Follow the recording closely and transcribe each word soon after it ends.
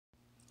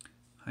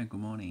Hi, good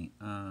morning.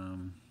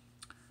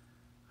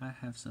 I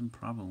have some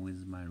problem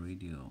with my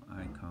radio,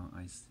 ICOM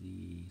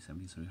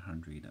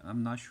IC7300.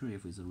 I'm not sure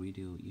if it's a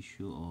radio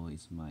issue or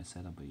it's my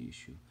setup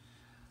issue.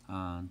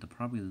 The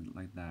problem is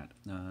like that.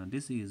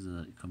 This is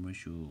a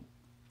commercial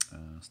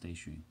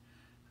station.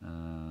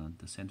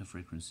 The center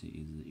frequency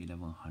is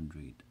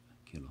 1100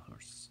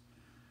 kilohertz,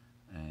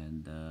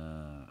 and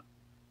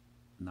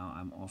now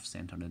I'm off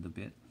center a little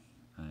bit,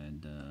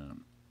 and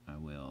I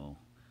will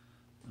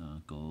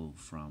go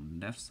from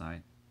left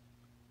side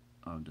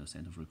of the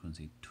center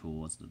frequency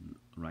towards the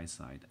right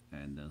side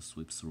and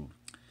sweep through,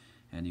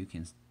 and you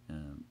can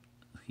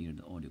hear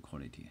the audio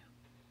quality.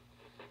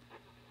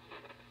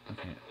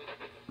 Okay,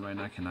 right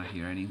now I cannot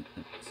hear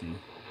anything.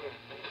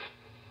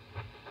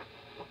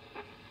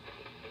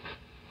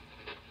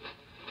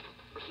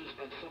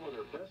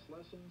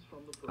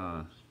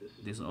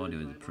 This audio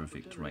is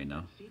perfect right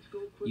now.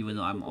 Even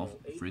though I'm off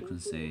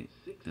frequency,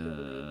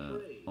 the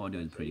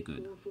audio is pretty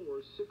good.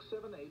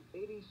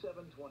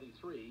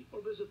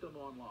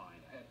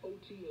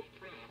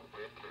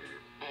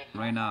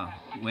 Right now,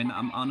 when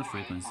I'm on the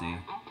frequency,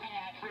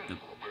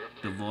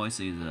 the voice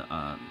is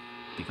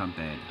become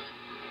bad.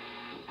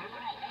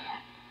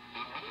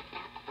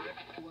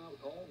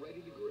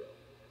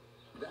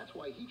 That's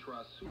why he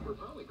trusts Super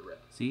Poly Grip.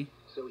 See?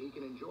 So he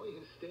can enjoy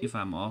his steak. If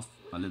I'm off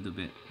a little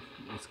bit,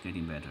 it's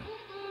getting better.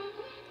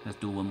 Let's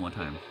do one more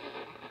time.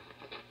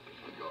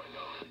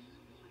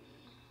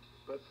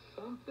 But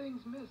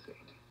something's missing.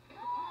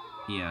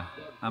 Yeah,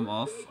 I'm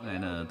off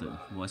and the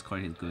voice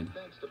quality is good.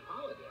 Thanks to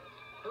Polydent,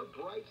 her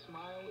bright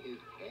smile is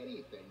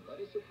anything but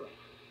a surprise.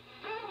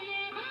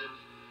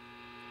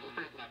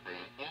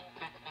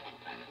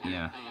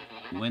 Yeah,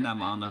 when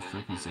I'm on the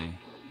frequency,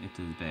 it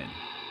is bad.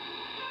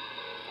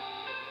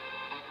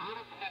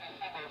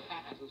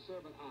 As a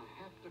servant,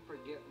 I have to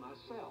forget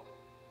myself.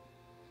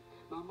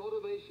 My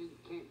motivation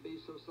can't be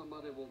so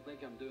somebody will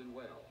think I'm doing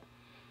well.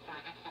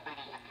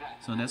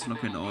 So let's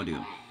look at the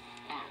audio.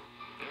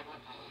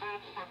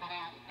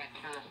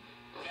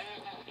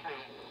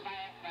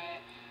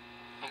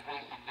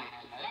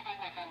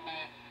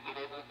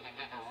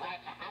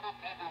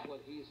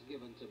 What he's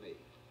given to me.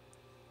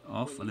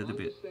 Off a little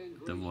bit,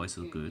 the voice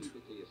is good.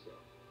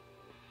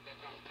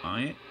 On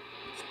it,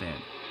 it's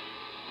bad.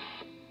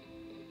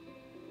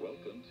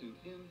 Welcome to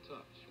In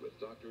Touch with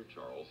Dr.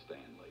 Charles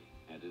Stanley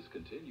and his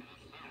continued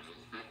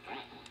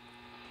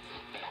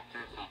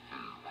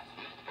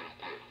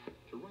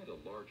to write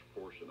a large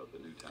portion of the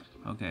New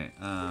Testament. Okay,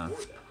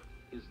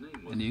 His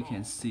name was and you Saul,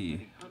 can see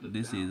and he hunted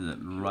this down is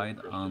and right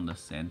killed on the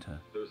Christians.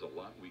 center. There's a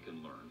lot we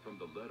can learn from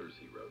the letters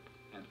he wrote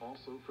and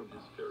also from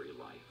his very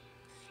life.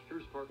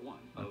 Here's part one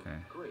of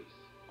Grace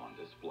on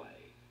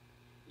Display.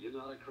 You're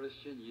not a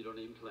Christian, you don't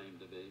even claim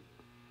to be.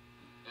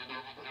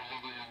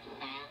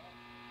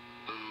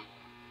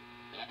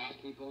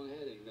 Keep on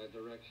heading that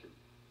direction.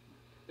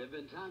 There have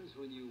been times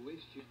when you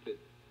wished you could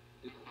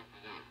do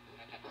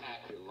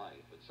your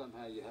life, but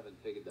somehow you haven't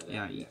figured that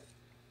out yet.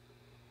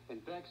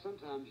 In fact,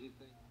 sometimes you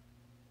think.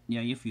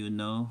 Yeah, if you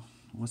know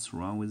what's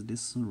wrong with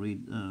this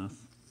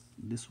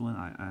this one,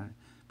 I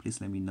please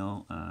let me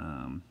know.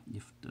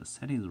 If the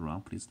setting is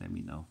wrong, please let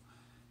me know.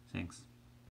 Thanks.